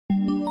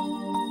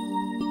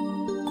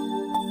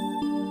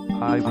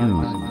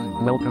iViews.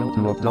 Welcome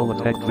to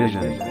Abdullah Tech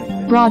Vision.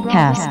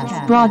 broadcast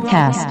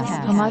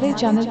हमारे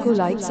channel को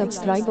like,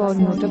 subscribe और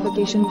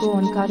notification को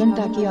ऑन करें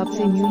ताकि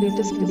आपसे न्यू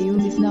लेटेस्ट वीडियो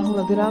मिस ना हो।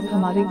 अगर आप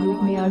हमारे ग्रुप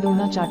में ऐड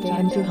होना चाहते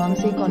हैं तो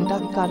हमसे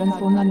कांटेक्ट करें।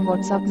 फोन और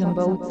व्हाट्सएप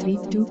नंबर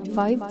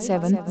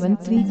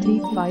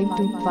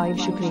 3257133525।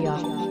 शुक्रिया।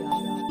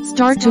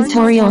 start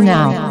tutorial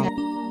now.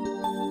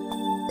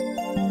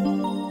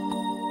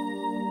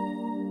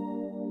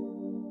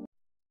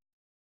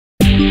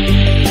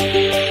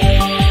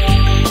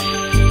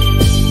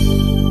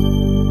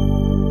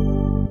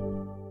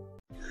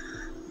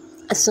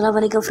 अस्सलाम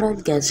वालेकुम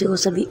फ्रेंड, कैसे हो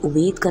सभी।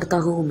 उम्मीद करता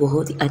हूँ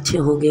बहुत ही अच्छे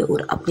होंगे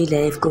और अपनी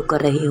लाइफ को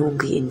कर रहे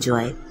होंगे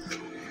एंजॉय।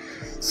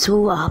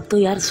 सो आप तो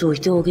यार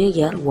सोचते होंगे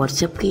यार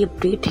व्हाट्सएप की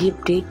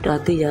अपडेट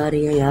आती जा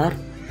रही है यार।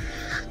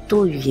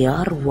 तो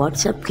यार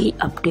व्हाट्सएप की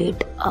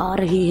अपडेट आ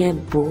रही है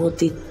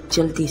बहुत ही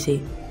जल्दी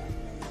से।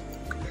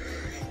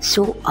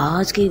 सो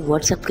आज की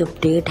व्हाट्सएप की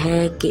अपडेट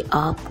है कि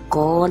आप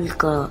कॉल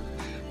का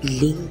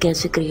लिंक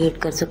कैसे क्रिएट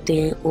कर सकते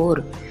हैं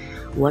और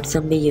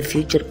व्हाट्सएप में ये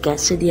फीचर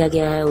कैसे दिया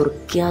गया है और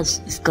क्या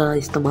इसका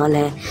इस्तेमाल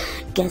है,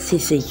 कैसे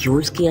इसे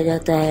यूज़ किया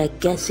जाता है,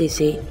 कैसे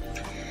इसे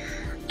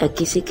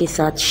किसी के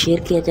साथ शेयर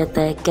किया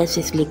जाता है,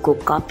 कैसे इस लिंक को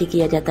कॉपी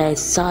किया जाता है,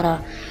 सारा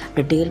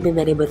डिटेल में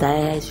मैंने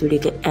बताया है इस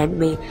वीडियो के एंड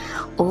में।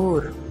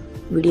 और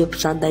वीडियो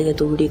पसंद आई है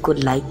तो वीडियो को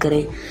लाइक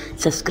करें,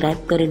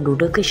 सब्सक्राइब करें,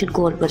 नोटिफिकेशन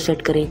को ऑल पर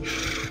सेट करें।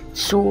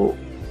 सो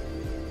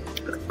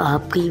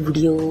आपके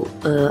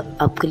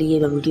लिए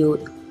मैं वीडियो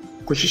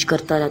कोशिश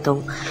करता रहता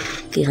हूँ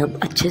कि हम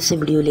अच्छे से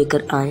वीडियो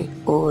लेकर आएँ।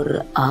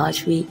 और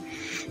आज भी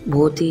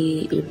बहुत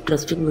ही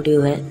इंटरेस्टिंग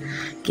वीडियो है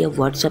कि आप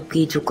व्हाट्सएप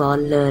की जो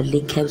कॉल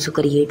लिंक है उसको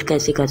क्रिएट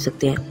कैसे कर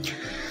सकते हैं।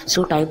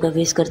 सो टाइम ना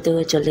वेस्ट करते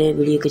हुए चले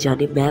वीडियो के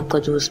जानिब। मैं आपका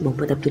दोस्त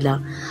मोहम्मद अब्दुल्ला,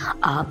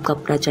 आपका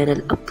अपना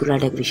चैनल अब्दुल्ला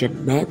टेक विजन।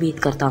 मैं उम्मीद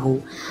करता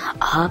हूँ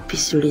आप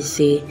इस वीडियो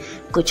से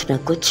कुछ ना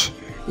कुछ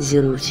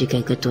ज़रूर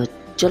सीखेंगे। तो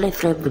चले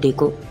फ्रेंड वीडियो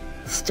को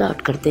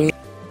स्टार्ट करते हैं।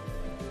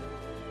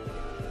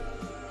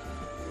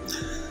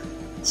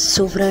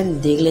 सो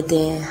फ्रेंड देख लेते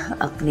हैं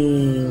अपनी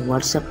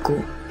व्हाट्सएप को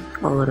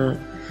और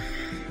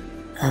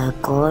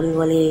कॉल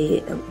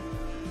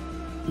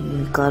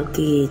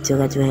की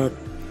जगह जो है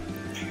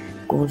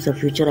कौन सा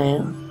फीचर आया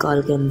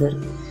कॉल के अंदर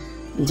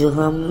जो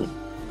हम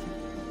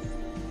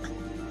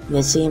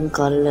वैसे हम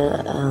कॉल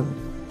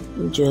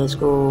जो है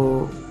उसको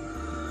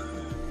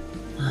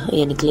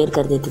यानी क्लियर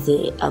कर देते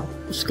थे। अब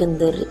उसके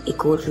अंदर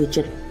एक और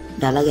फीचर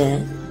डाला गया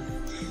है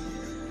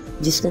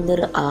जिसके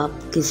अंदर आप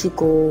किसी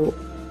को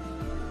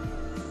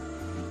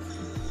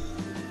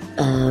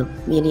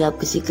यानी आप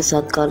किसी के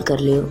साथ कॉल कर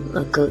रहे हो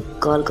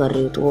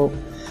तो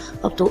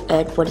अब तो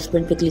ऐड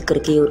पार्टिसिपेंट पे क्लिक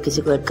करके और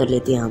किसी को ऐड कर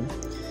लेते हैं हम।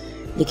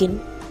 लेकिन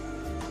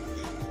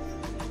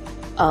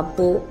आप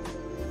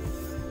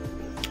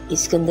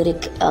इसके अंदर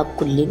एक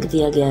आपको लिंक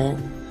दिया गया है,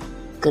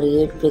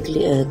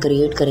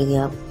 क्रिएट करेंगे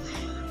आप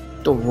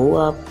तो वो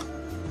आप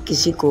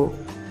किसी को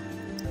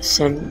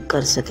सेंड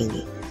कर सकेंगे।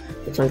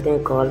 तो चलते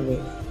हैं कॉल में।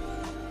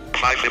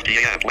 5:50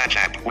 AM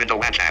WhatsApp window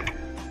WhatsApp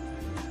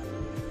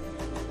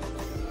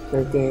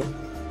चलते हैं।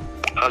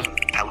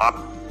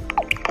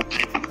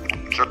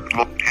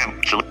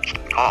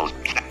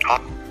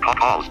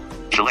 Calls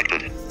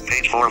selected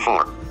page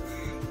 4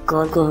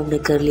 कॉल को हमने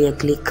कर लिया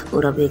क्लिक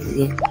और अब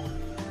देखिए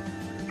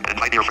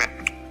invite your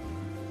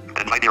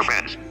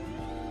friends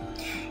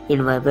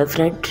invite my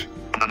friend.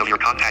 none of your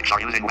contacts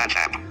are using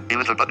WhatsApp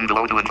use the button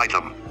below to invite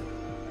them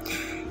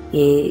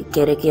ये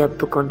कह रहे कि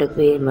आप कॉन्टेक्ट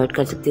पे इनवाइट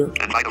कर सकते हो।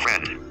 invite a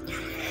friend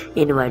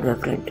invite my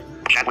friend.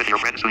 chat with your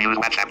friends who use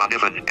WhatsApp on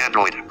different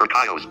Android or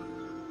iOS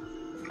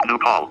new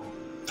call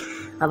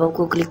अब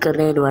आपको क्लिक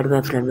करना है इनवाइट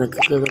माय फ्रेंड में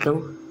क्लिक करता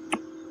हूँ।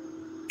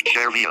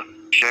 share via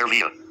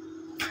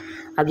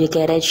अब ये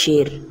कह रहा है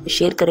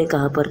शेयर करें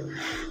कहाँ पर।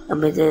 अब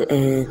मैं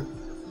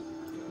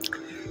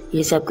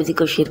ये सब किसी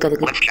को शेयर कर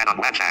let's chat on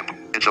WhatsApp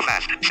it's a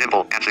fast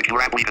simple and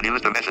secure app we can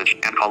use the message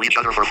and call each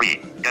other for free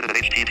get it at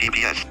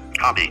https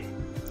copy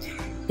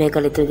मैं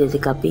कर लेता हूँ जैसे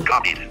copy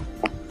copied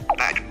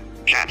back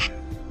chats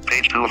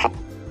page 2 of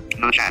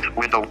new chat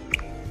window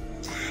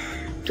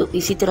तो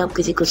इसी तरह आप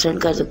किसी को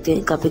सेंड कर सकते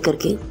हैं कॉपी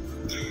करके।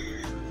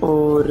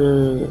 और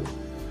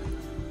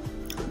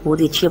बहुत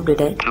ही अच्छी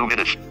अपडेट है। 2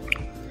 minutes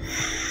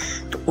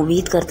तो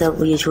उम्मीद करता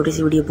हूँ ये छोटी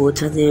सी वीडियो बहुत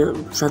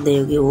पसंद आई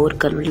होगी और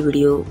कल वाली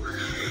वीडियो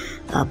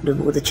आपने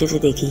बहुत अच्छे से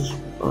देखी।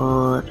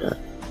 और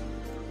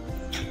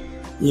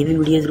ये भी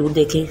वीडियो ज़रूर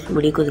देखें,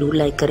 वीडियो को ज़रूर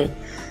लाइक करें,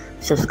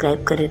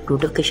 सब्सक्राइब करें,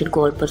 नोटिफिकेशन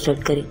को ऑल पर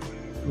सेट करें।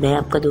 मैं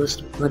आपका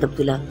दोस्त मोहम्मद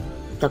अब्दुल्ला,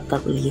 तब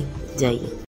तक के लिए जाइए।